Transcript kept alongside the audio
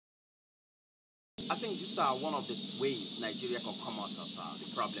I think these are one of the ways Nigeria can come out of the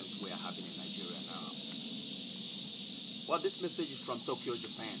problems we are having in Nigeria now. Well, this message is from Tokyo,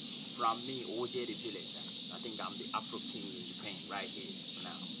 Japan. From me, OJ the village. I think I'm the Afro king in Japan right here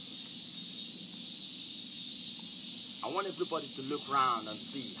now. I want everybody to look around and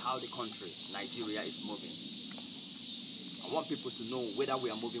see how the country, Nigeria, is moving. I want people to know whether we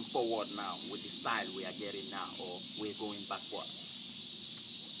are moving forward now with the style we are getting now or we're going backward.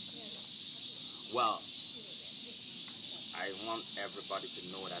 Well, I want everybody to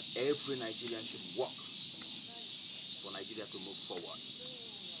know that every Nigerian should work for Nigeria to move forward.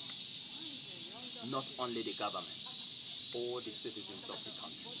 Not only the government, all the citizens of the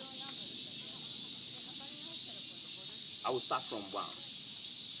country. I will start from one.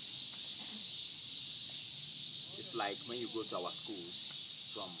 It's like when you go to our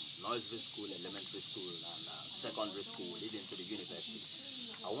schools, from nursery school, elementary school, and secondary school, even to the university.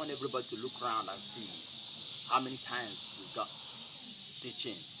 I want everybody to look around and see how many times we got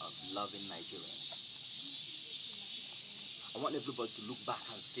teaching of loving Nigerians. I want everybody to look back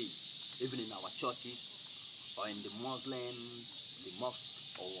and see, even in our churches, or in the Muslims, the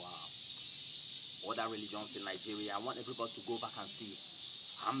mosques, or other religions in Nigeria. I want everybody to go back and see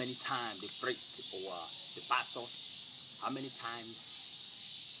how many times the priest or the pastors, how many times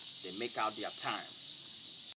they make out their time